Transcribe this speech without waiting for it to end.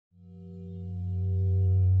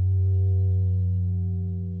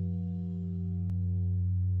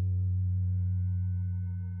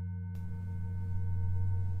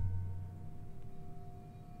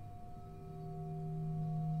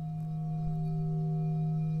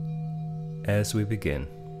As we begin,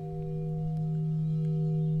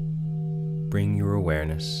 bring your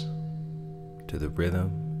awareness to the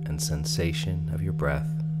rhythm and sensation of your breath.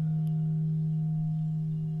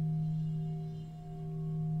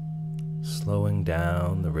 Slowing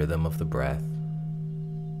down the rhythm of the breath,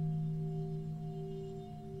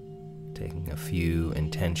 taking a few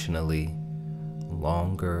intentionally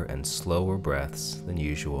longer and slower breaths than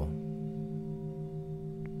usual.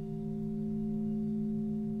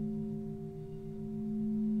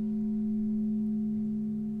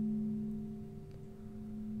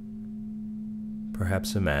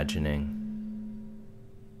 Perhaps imagining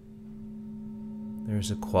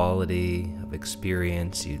there's a quality of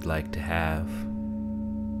experience you'd like to have,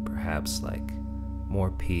 perhaps like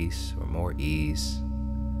more peace or more ease.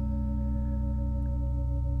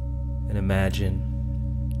 And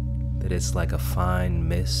imagine that it's like a fine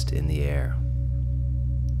mist in the air,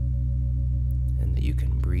 and that you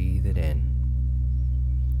can breathe it in.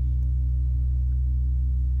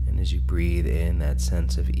 And as you breathe in that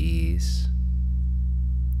sense of ease,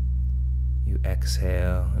 you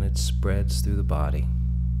exhale and it spreads through the body,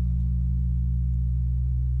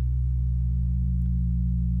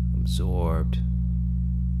 absorbed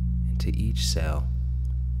into each cell,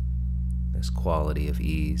 this quality of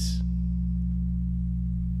ease.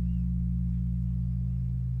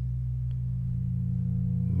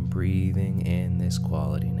 Breathing in this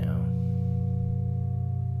quality now.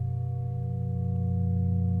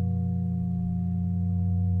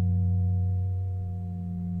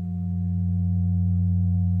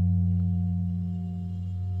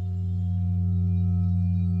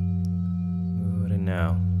 Good, and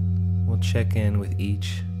now we'll check in with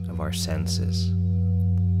each of our senses.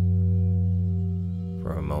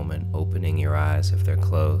 For a moment, opening your eyes if they're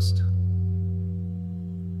closed.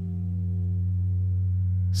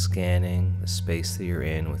 Scanning the space that you're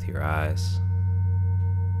in with your eyes,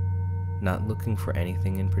 not looking for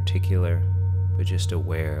anything in particular, but just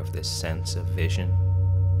aware of this sense of vision.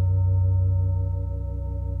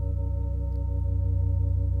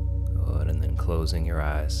 Good, and then closing your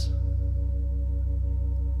eyes,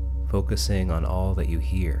 focusing on all that you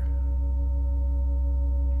hear.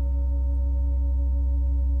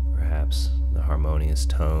 Perhaps the harmonious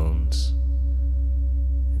tones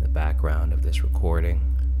in the background of this recording,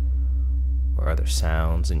 or other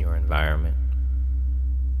sounds in your environment.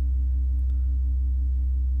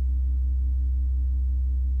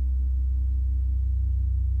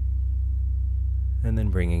 And then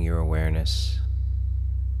bringing your awareness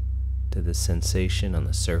to the sensation on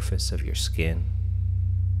the surface of your skin,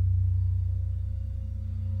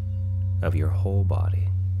 of your whole body.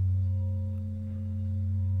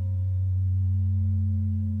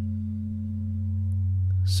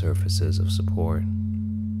 Surfaces of support.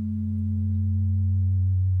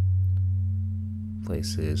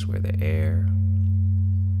 Places where the air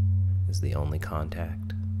is the only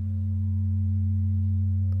contact.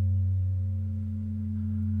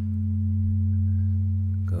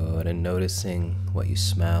 Good, and noticing what you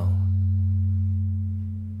smell.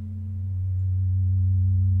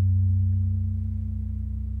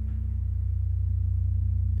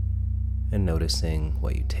 And noticing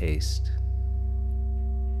what you taste.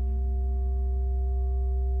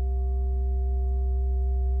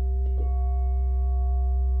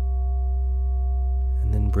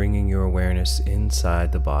 Bringing your awareness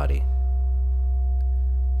inside the body,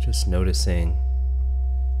 just noticing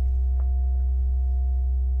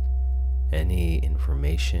any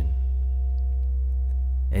information,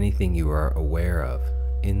 anything you are aware of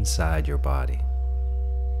inside your body.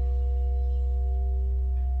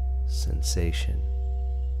 Sensation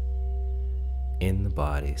in the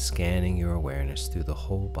body, scanning your awareness through the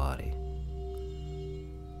whole body.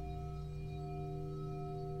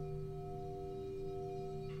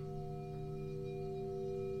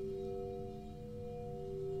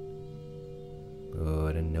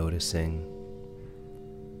 Good, and noticing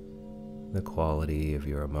the quality of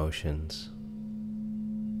your emotions,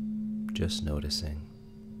 just noticing.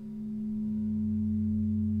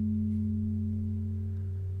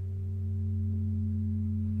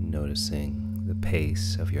 Noticing the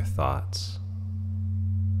pace of your thoughts.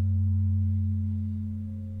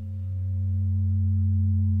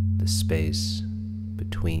 The space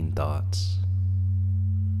between thoughts.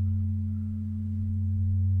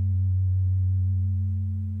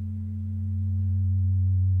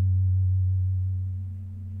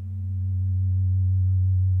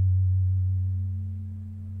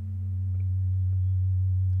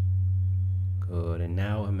 Good, and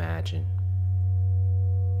now imagine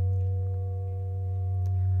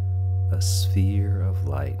a sphere of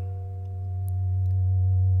light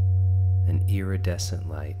an iridescent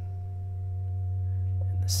light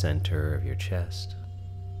in the center of your chest.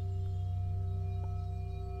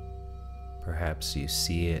 Perhaps you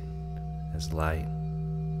see it as light,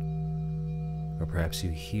 or perhaps you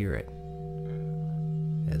hear it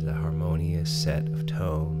as a harmonious set of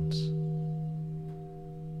tones,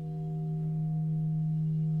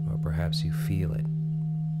 or perhaps you feel it.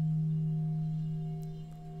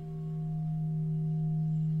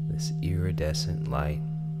 This iridescent light,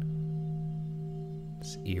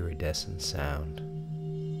 this iridescent sound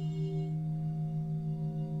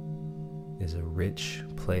is a rich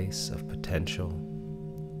place of potential,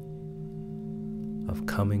 of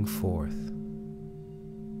coming forth,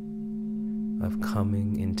 of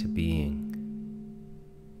coming into being,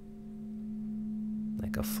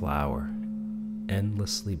 like a flower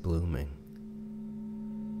endlessly blooming.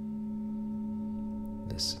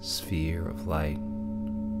 This sphere of light,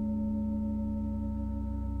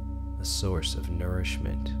 a source of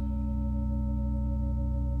nourishment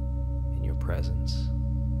in your presence.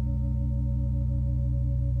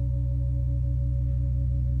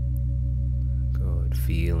 Good,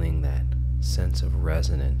 feeling that sense of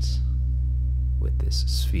resonance with this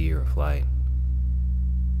sphere of light.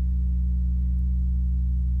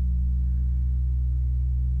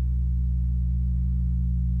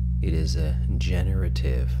 It is a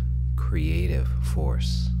generative, creative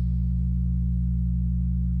force.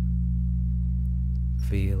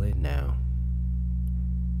 Feel it now,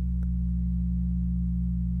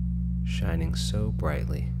 shining so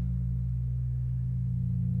brightly.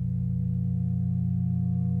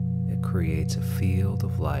 It creates a field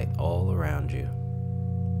of light all around you,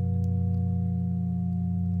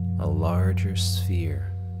 a larger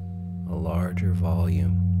sphere, a larger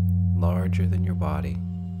volume, larger than your body.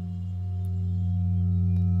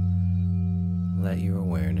 Let your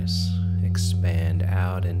awareness expand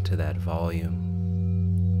out into that volume,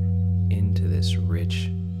 into this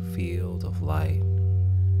rich field of light,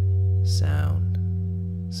 sound,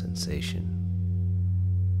 sensation.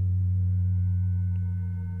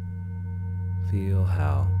 Feel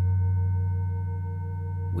how,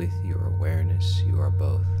 with your awareness, you are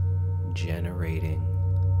both generating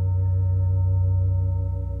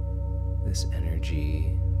this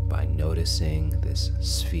energy by noticing this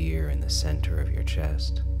sphere in the center of your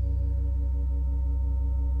chest,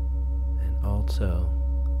 and also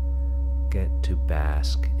get to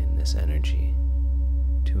bask in this energy,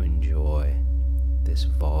 to enjoy this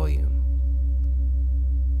volume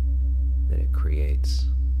that it creates.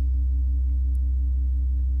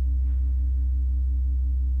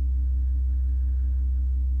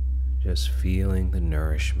 Just feeling the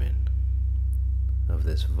nourishment of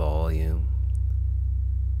this volume,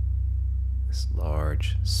 this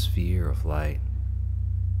large sphere of light,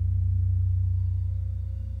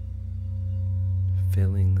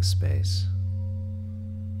 filling the space,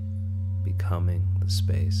 becoming the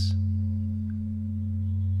space.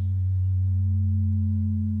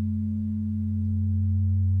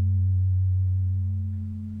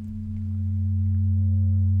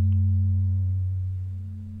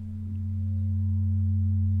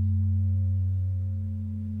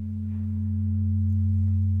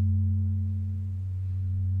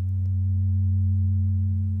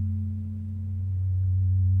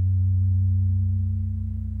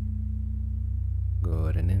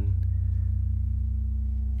 Good, and in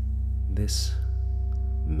this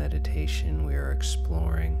meditation we are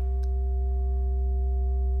exploring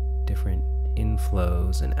different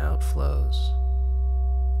inflows and outflows,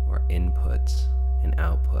 or inputs and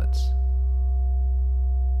outputs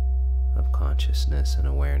of consciousness and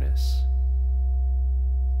awareness.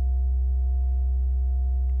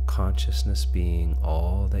 Consciousness being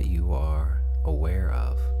all that you are aware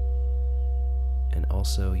of, and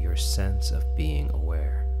also your sense of being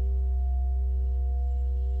aware.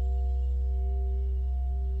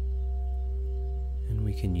 And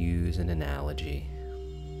we can use an analogy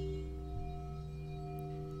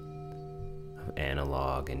of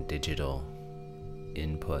analog and digital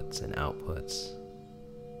inputs and outputs,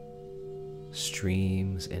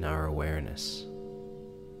 streams in our awareness.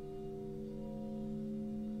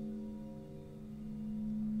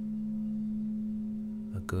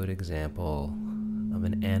 A good example of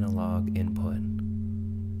an analog input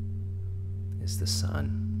is the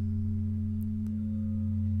sun.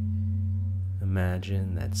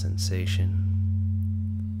 Imagine that sensation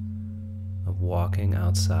of walking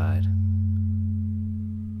outside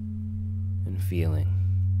and feeling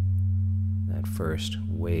that first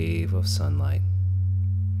wave of sunlight.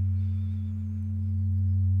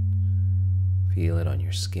 Feel it on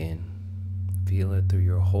your skin, feel it through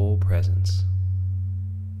your whole presence.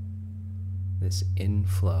 this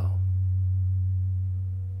inflow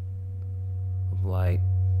of light,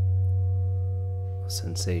 of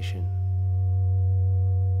sensation.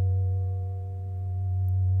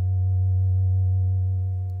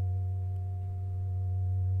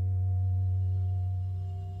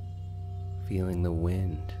 Feeling the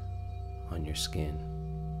wind on your skin,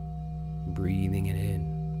 breathing it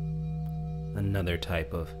in, another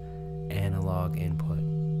type of analog input,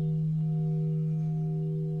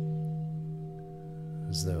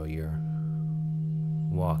 as though you're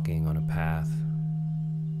walking on a path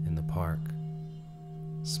in the park,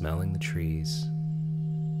 smelling the trees,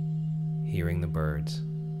 hearing the birds,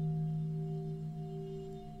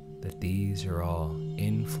 that these are all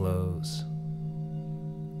inflows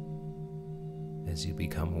as you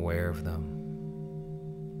become aware of them.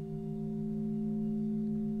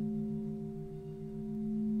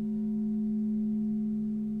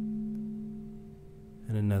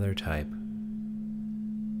 And another type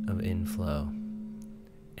of inflow,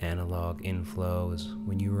 analog inflow, is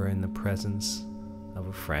when you are in the presence of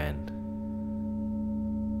a friend.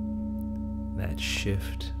 That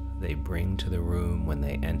shift they bring to the room when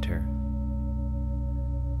they enter,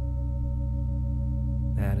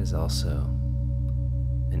 that is also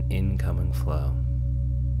an incoming flow.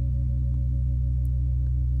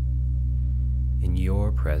 In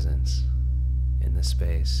your presence in the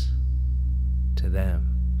space, to them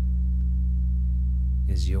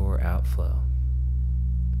is your outflow.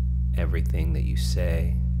 Everything that you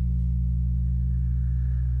say,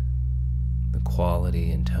 the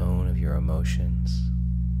quality and tone of your emotions,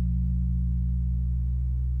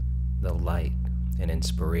 the light and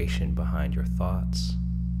inspiration behind your thoughts,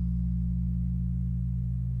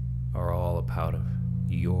 are all a part of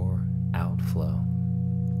your outflow.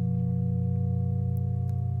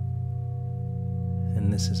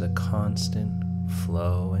 And this is a constant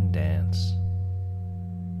flow and dance,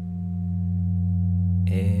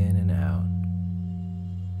 in and out,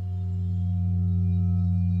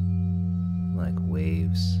 like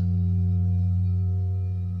waves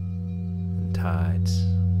and tides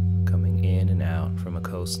coming in and out from a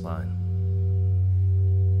coastline.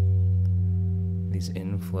 These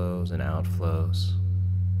inflows and outflows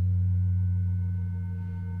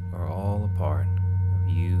are all a part of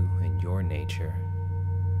you and your nature.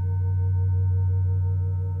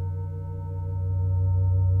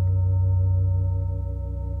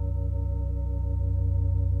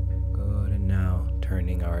 Good, and now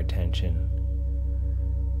turning our attention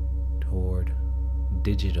toward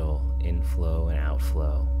digital inflow and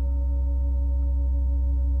outflow.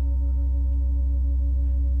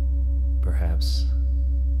 Perhaps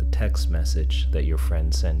the text message that your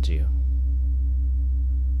friend sends you,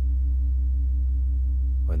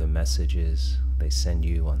 or the messages they send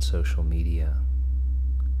you on social media.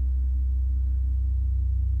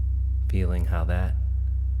 Feeling how that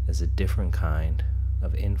is a different kind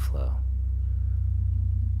of inflow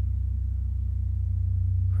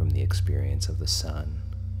from the experience of the sun,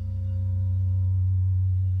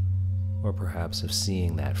 or perhaps of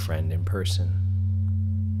seeing that friend in person.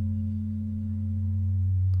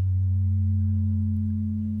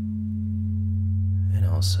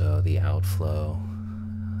 Also the outflow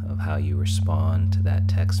of how you respond to that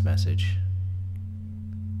text message,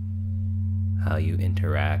 how you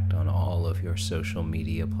interact on all of your social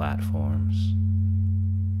media platforms,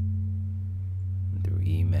 through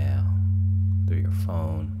email, through your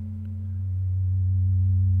phone.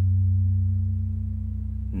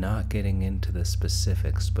 Not getting into the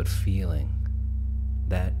specifics, but feeling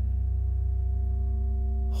that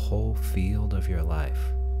whole field of your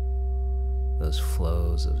life, those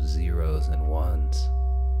flows of zeros and ones,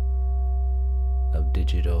 of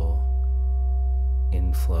digital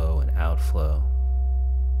inflow and outflow,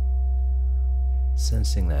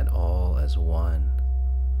 sensing that all as one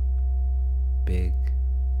big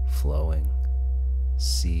flowing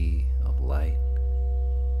sea of light.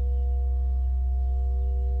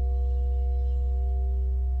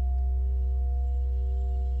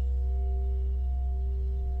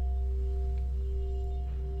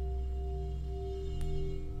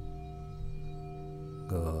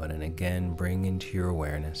 Good, and again bring into your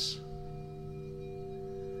awareness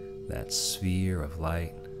that sphere of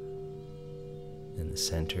light in the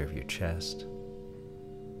center of your chest,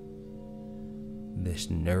 this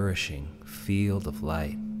nourishing field of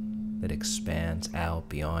light that expands out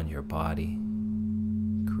beyond your body,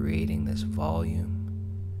 creating this volume.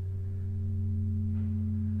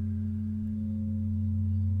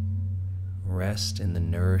 Rest in the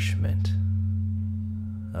nourishment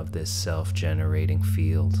of this self-generating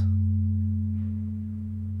field,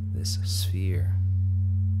 this sphere.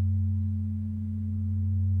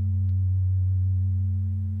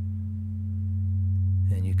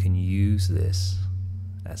 can use this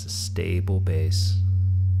as a stable base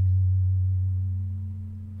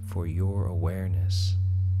for your awareness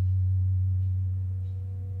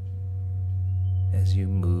as you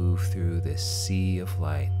move through this sea of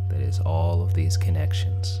light that is all of these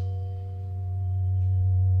connections.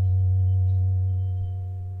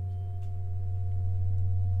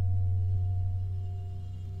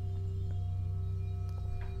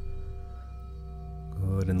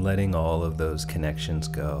 Good, and letting all of those connections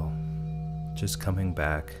go, just coming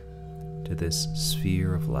back to this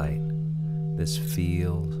sphere of light, this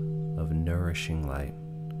field of nourishing light,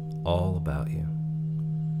 all about you.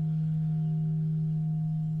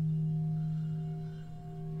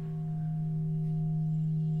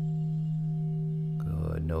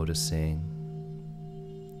 Good, noticing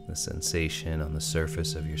the sensation on the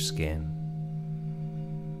surface of your skin.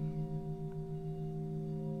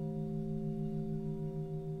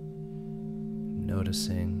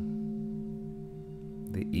 Noticing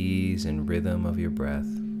the ease and rhythm of your breath.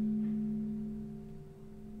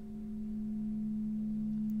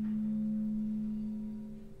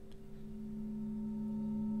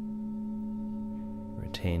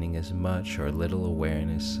 Retaining as much or little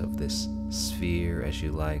awareness of this sphere as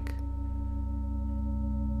you like,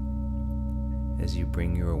 as you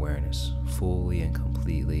bring your awareness fully and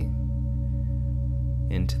completely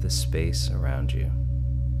into the space around you.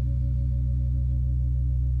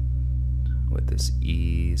 With this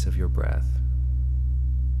ease of your breath,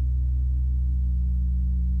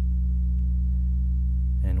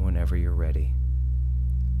 and whenever you're ready,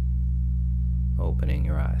 opening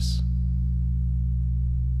your eyes.